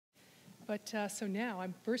but so now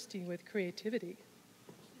I'm bursting with creativity.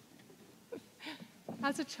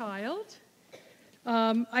 As a child,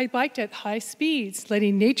 I biked at high speeds,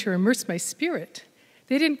 letting nature immerse my spirit.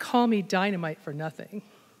 They didn't call me dynamite for nothing.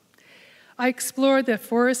 I explored the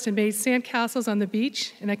forest and made sandcastles on the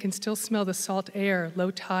beach, and I can still smell the salt air,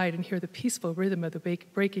 low tide, and hear the peaceful rhythm of the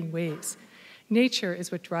breaking waves. Nature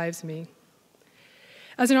is what drives me.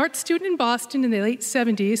 As an art student in Boston in the late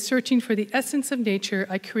 70s, searching for the essence of nature,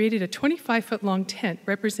 I created a 25-foot-long tent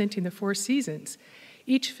representing the 4 seasons,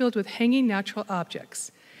 each filled with hanging natural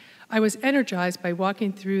objects. I was energized by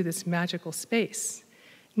walking through this magical space.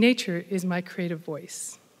 Nature is my creative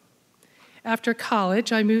voice. After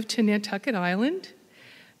college, I moved to Nantucket Island.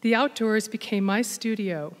 The outdoors became my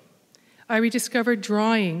studio. I rediscovered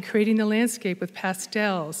drawing, creating the landscape with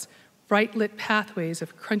pastels, bright lit pathways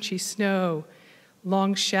of crunchy snow,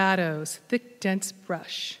 long shadows, thick, dense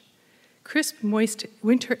brush. Crisp, moist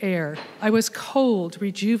winter air. I was cold,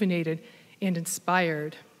 rejuvenated, and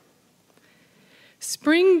inspired.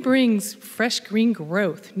 Spring brings fresh green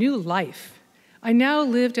growth, new life. I now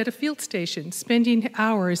lived at a field station, spending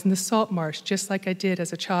hours in the salt marsh just like I did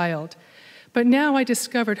as a child. But now I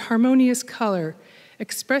discovered harmonious color,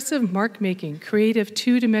 expressive mark-making, creative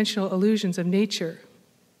two-dimensional illusions of nature.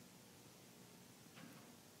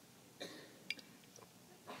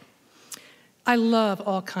 I love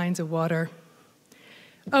all kinds of water.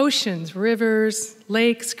 Oceans, rivers,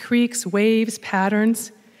 lakes, creeks, waves,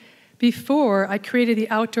 patterns. Before, I created the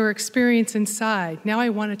outdoor experience inside. Now I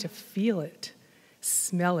wanted to feel it,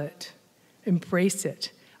 smell it, embrace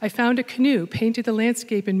it. I found a canoe, painted the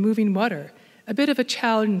landscape in moving water. A bit of a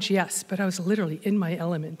challenge, yes, but I was literally in my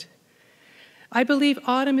element. I believe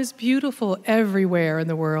autumn is beautiful everywhere in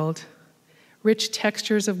the world. Rich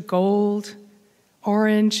textures of gold,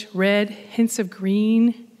 orange, red, hints of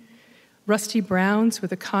green, rusty browns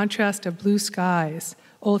with a contrast of blue skies,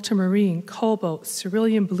 ultramarine, cobalt,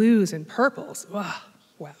 cerulean blues, and purples. Wow.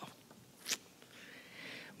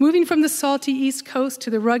 Moving from the salty East Coast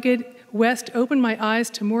to the rugged West opened my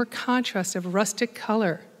eyes to more contrast of rustic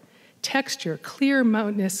color, texture, clear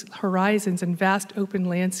mountainous horizons, and vast open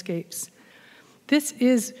landscapes. This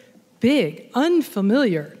is big,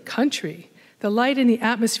 unfamiliar country. The light in the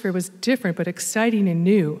atmosphere was different but exciting and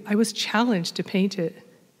new. I was challenged to paint it.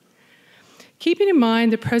 Keeping in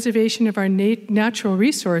mind the preservation of our natural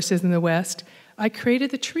resources in the West, I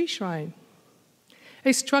created the tree shrine,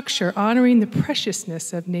 a structure honoring the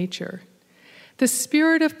preciousness of nature. The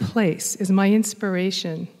spirit of place is my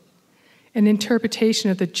inspiration, an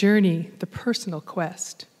interpretation of the journey, the personal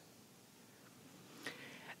quest.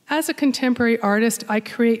 As a contemporary artist, I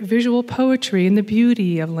create visual poetry in the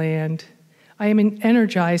beauty of land. I am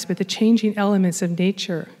energized by the changing elements of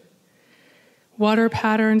nature. Water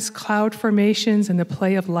patterns, cloud formations, and the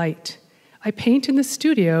play of light. I paint in the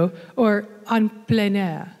studio or en plein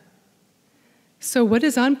air. So what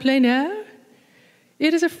is en plein air?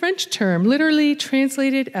 It is a French term, literally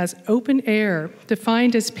translated as open air,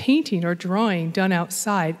 defined as painting or drawing done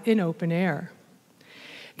outside in open air.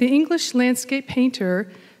 The English landscape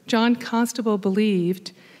painter John Constable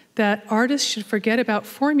believed that artists should forget about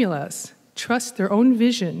formulas, trust their own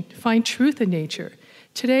vision, find truth in nature.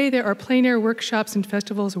 Today, there are plein air workshops and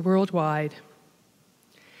festivals worldwide.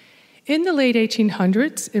 In the late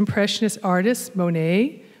 1800s, Impressionist artists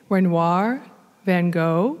Monet, Renoir, Van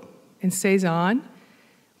Gogh, and Cézanne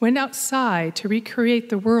went outside to recreate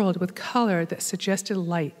the world with color that suggested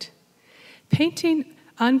light. Painting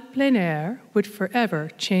en plein air would forever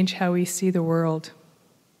change how we see the world.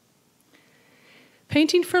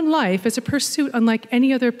 Painting from life is a pursuit unlike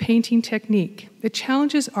any other painting technique. It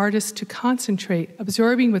challenges artists to concentrate,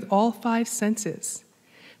 absorbing with all 5 senses,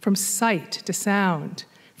 from sight to sound,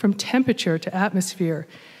 from temperature to atmosphere,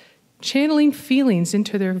 channeling feelings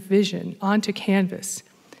into their vision onto canvas.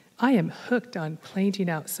 I am hooked on painting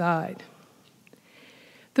outside.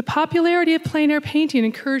 The popularity of plein air painting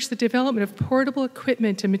encouraged the development of portable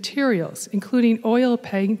equipment and materials, including oil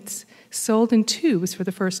paints sold in tubes for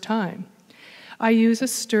the first time. I use a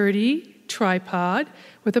sturdy tripod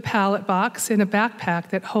with a pallet box and a backpack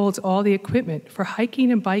that holds all the equipment for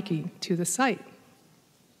hiking and biking to the site.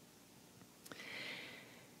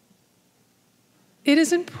 It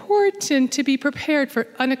is important to be prepared for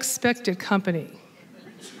unexpected company.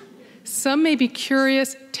 Some may be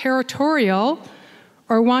curious, territorial,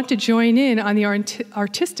 or want to join in on the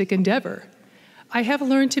artistic endeavor. I have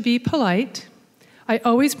learned to be polite. I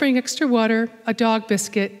always bring extra water, a dog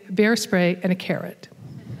biscuit, bear spray, and a carrot.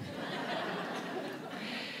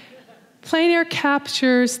 Plein air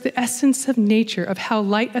captures the essence of nature, of how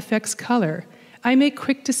light affects color. I make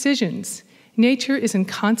quick decisions. Nature is in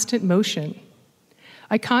constant motion.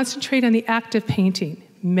 I concentrate on the act of painting,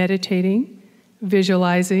 meditating,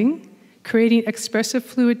 visualizing, creating expressive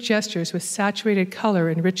fluid gestures with saturated color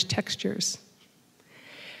and rich textures.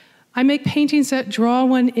 I make paintings that draw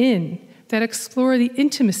one in, that explore the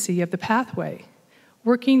intimacy of the pathway,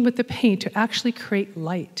 working with the paint to actually create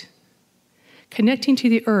light, connecting to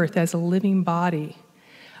the earth as a living body.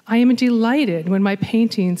 I am delighted when my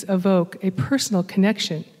paintings evoke a personal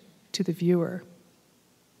connection to the viewer.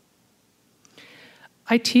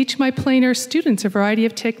 I teach my plein air students a variety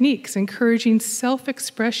of techniques, encouraging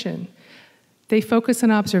self-expression. They focus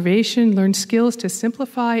on observation, learn skills to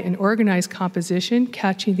simplify and organize composition,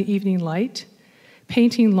 catching the evening light,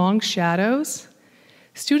 painting long shadows.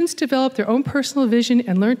 Students develop their own personal vision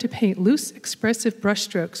and learn to paint loose, expressive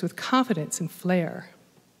brushstrokes with confidence and flair.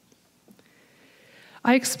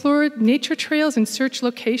 I explore nature trails and search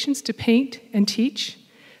locations to paint and teach.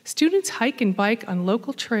 Students hike and bike on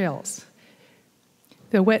local trails.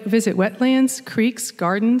 They visit wetlands, creeks,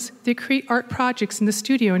 gardens. They create art projects in the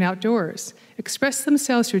studio and outdoors, express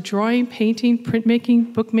themselves through drawing, painting,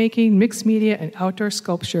 printmaking, bookmaking, mixed media, and outdoor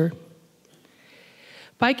sculpture.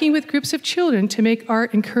 Biking with groups of children to make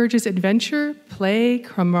art encourages adventure, play,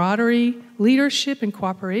 camaraderie, leadership, and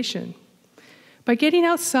cooperation. By getting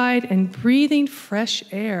outside and breathing fresh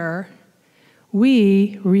air,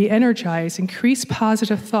 we re-energize, increase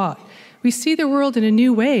positive thought. We see the world in a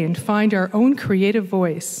new way and find our own creative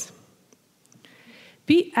voice.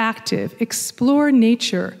 Be active, explore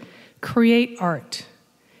nature, create art.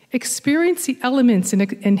 Experience the elements and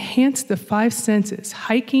enhance the five senses: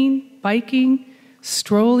 hiking, biking,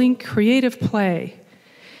 strolling, creative play.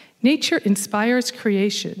 Nature inspires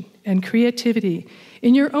creation and creativity.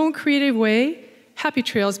 In your own creative way, happy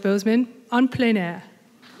trails, Bozeman, on plein air.